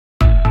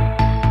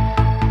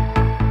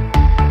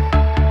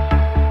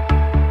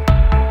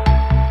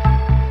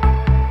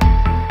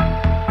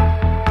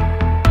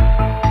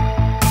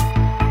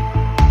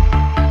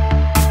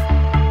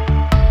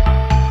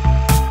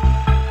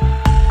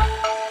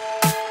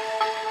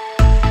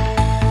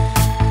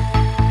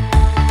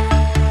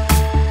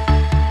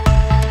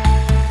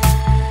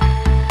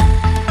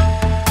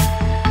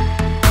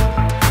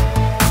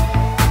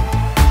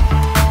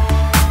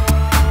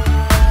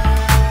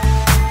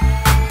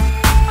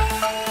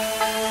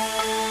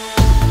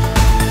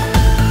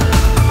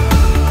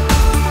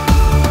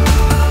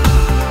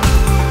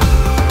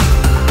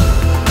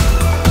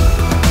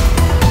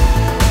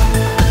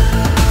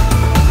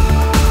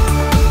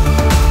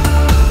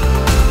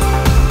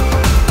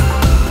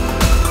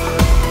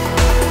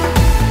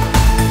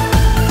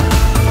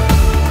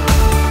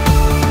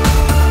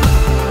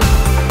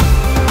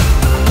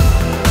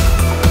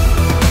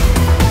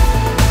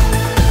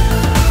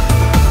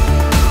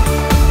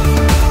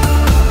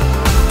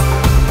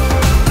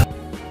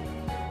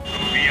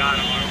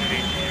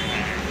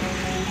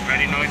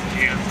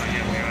details, so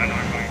yes, we are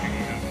not going to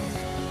give them.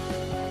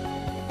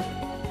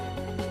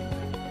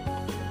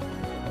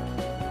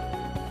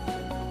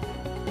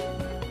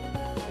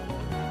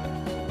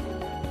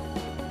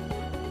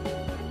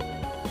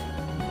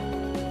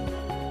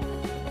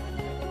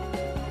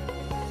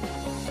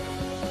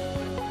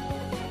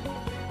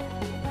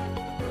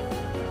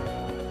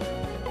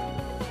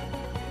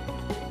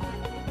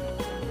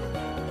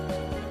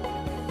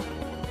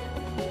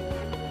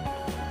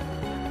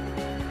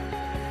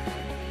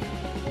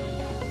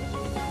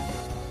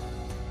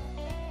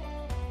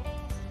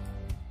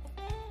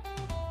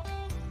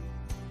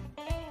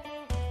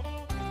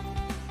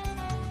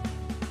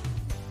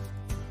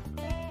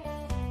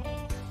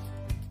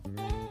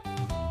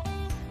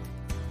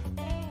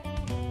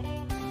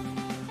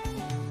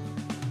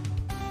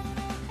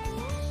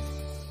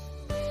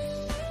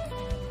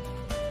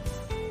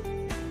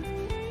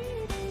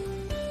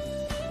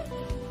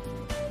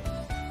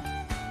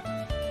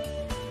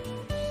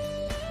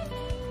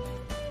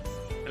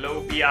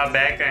 Hello, we are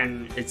back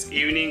and it's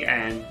evening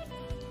and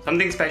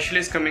something special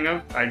is coming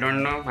up. I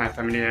don't know, my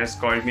family has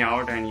called me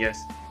out and yes.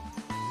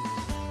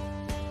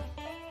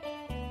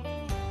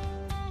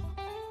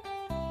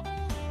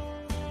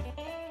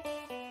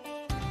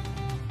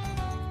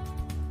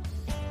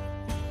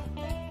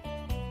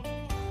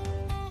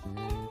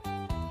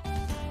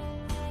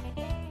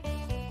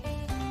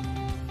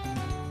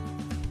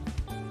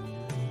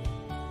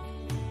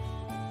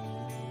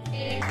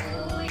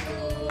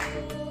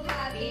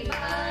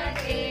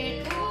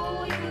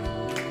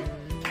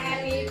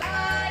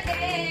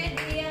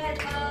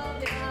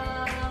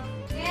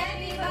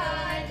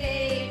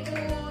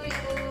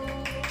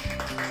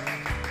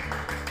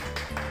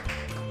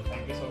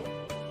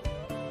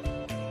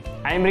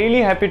 I am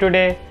really happy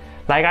today,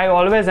 like I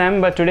always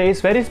am, but today is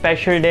very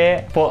special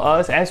day for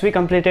us as we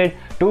completed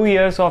 2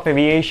 years of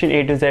Aviation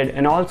A to Z,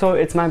 and also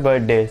it's my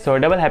birthday, so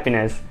double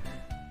happiness.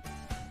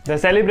 The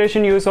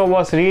celebration you saw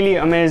was really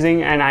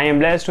amazing and I am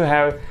blessed to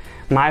have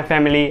my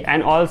family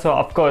and also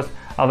of course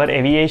our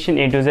Aviation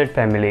A to Z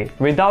family.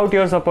 Without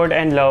your support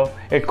and love,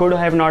 it could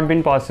have not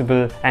been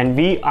possible, and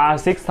we are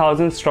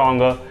 6,000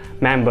 stronger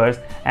members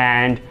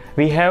and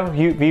we have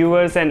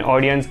viewers and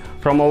audience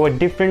from over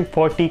different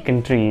 40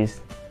 countries.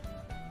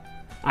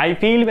 I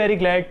feel very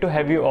glad to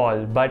have you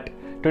all, but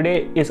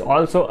today is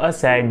also a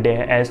sad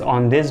day as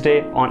on this day,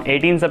 on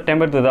 18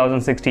 September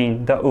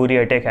 2016, the Uri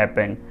attack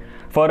happened.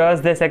 For us,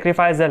 they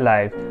sacrificed their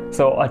life,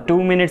 so a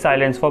 2-minute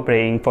silence for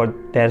praying for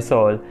their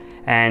soul,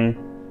 and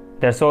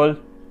their soul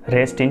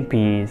rest in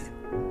peace.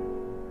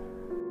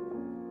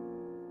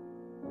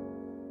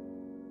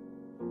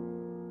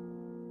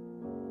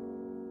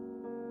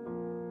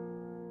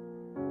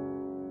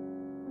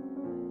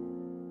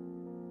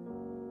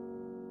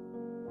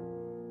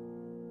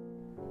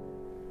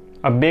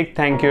 A big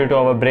thank you to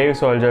our brave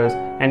soldiers,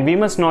 and we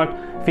must not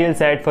feel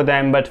sad for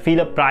them but feel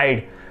a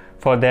pride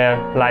for their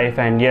life,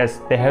 and yes,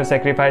 they have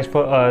sacrificed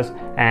for us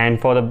and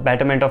for the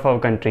betterment of our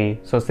country.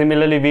 So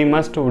similarly, we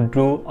must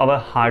do our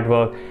hard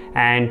work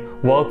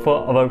and work for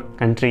our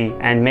country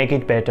and make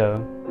it better.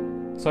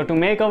 So to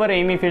make our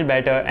AME feel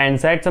better and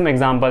set some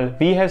example,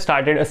 we have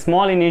started a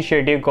small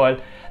initiative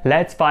called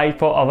Let's Fight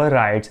for Our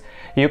Rights.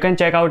 You can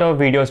check out our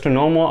videos to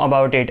know more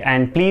about it,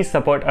 and please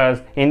support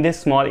us in this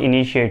small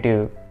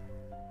initiative.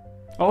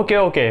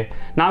 Okay,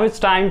 now it's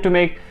time to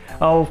make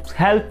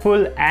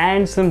helpful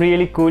and some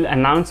really cool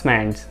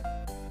announcements.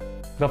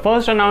 The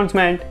first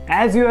announcement,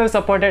 as you have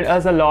supported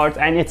us a lot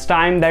and it's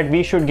time that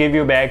we should give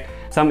you back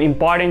some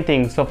important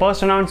things. So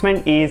first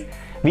announcement is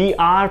we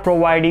are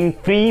providing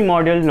free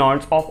module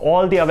notes of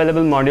all the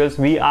available modules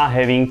we are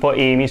having for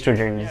AME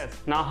students.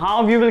 Yes. Now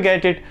how you will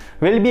get it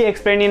will be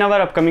explained in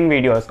our upcoming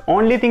videos.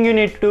 Only thing you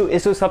need to do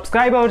is to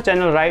subscribe our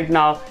channel right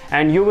now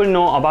and you will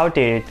know about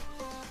it.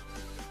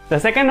 The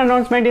second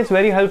announcement is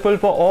very helpful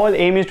for all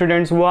AME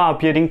students who are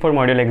appearing for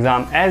module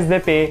exam, as they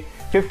pay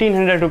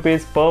 1500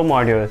 rupees per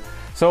module.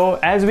 So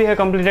as we have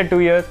completed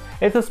 2 years,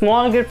 it's a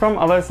small gift from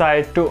our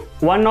side to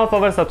one of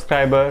our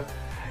subscribers.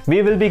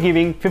 We will be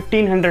giving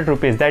 1500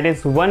 rupees, that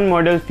is one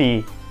module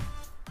fee.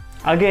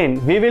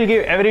 Again, we will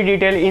give every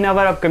detail in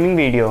our upcoming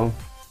video.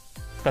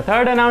 The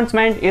third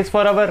announcement is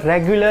for our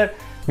regular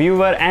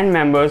viewer and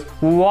members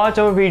who watch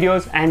our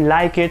videos and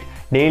like it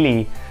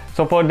daily.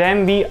 So for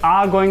them, we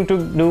are going to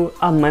do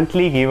a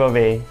monthly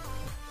giveaway.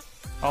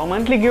 Our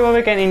monthly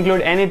giveaway can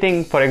include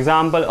anything, for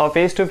example, a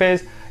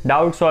face-to-face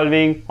doubt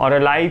solving or a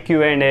live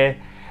Q&A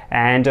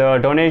and a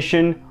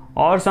donation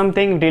or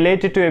something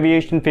related to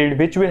aviation field,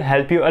 which will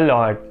help you a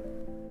lot.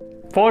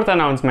 Fourth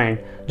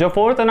announcement. जो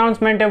fourth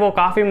announcement है वो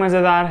काफ़ी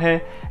मज़ेदार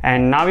है,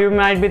 and now you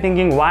might be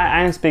thinking why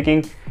I am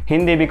speaking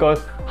Hindi,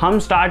 because हम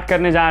start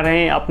करने जा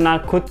रहे हैं अपना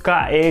खुद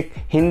का एक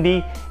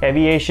Hindi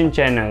aviation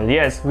channel.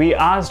 Yes, we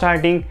are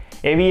starting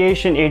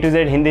aviation A to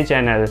Z Hindi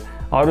channel,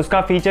 और उसका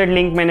फीचर्ड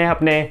लिंक मैंने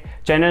अपने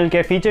चैनल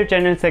के फीचर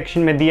चैनल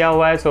सेक्शन में दिया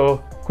हुआ है, so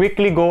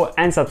quickly go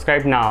and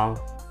subscribe now.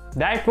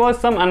 That was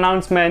some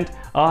announcement,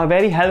 a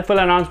very helpful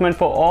announcement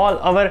for all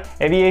our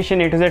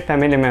Aviation A to Z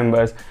family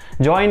members.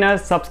 Join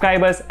us,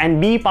 subscribe us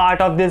and be part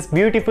of this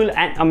beautiful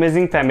and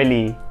amazing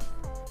family.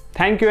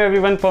 Thank you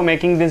everyone for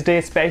making this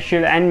day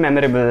special and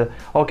memorable.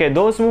 Okay,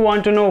 those who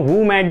want to know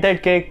who made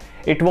that cake,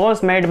 it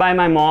was made by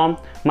my mom,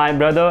 my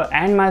brother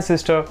and my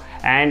sister,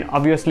 and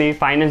obviously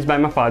financed by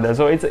my father.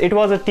 So it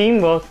was a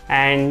teamwork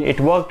and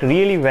it worked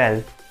really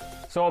well.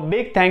 So a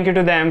big thank you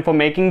to them for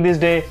making this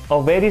day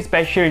a very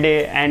special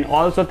day, and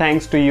also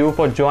thanks to you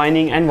for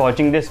joining and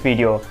watching this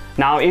video.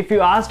 Now if you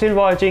are still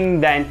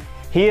watching, then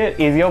here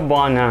is your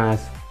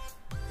bonus.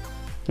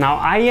 Now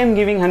I am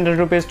giving 100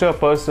 rupees to a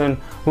person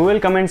who will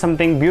comment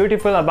something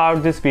beautiful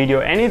about this video.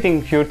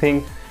 Anything you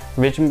think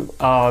which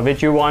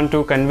you want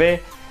to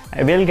convey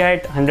will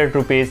get 100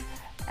 rupees,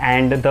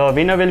 and the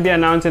winner will be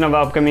announced in our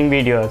upcoming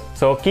videos.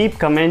 So keep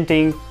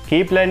commenting,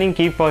 keep learning,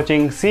 keep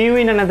watching. See you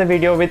in another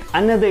video with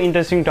another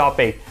interesting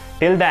topic.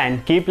 Till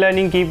then, keep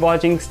learning, keep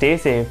watching, stay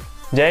safe.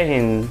 Jai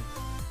Hind.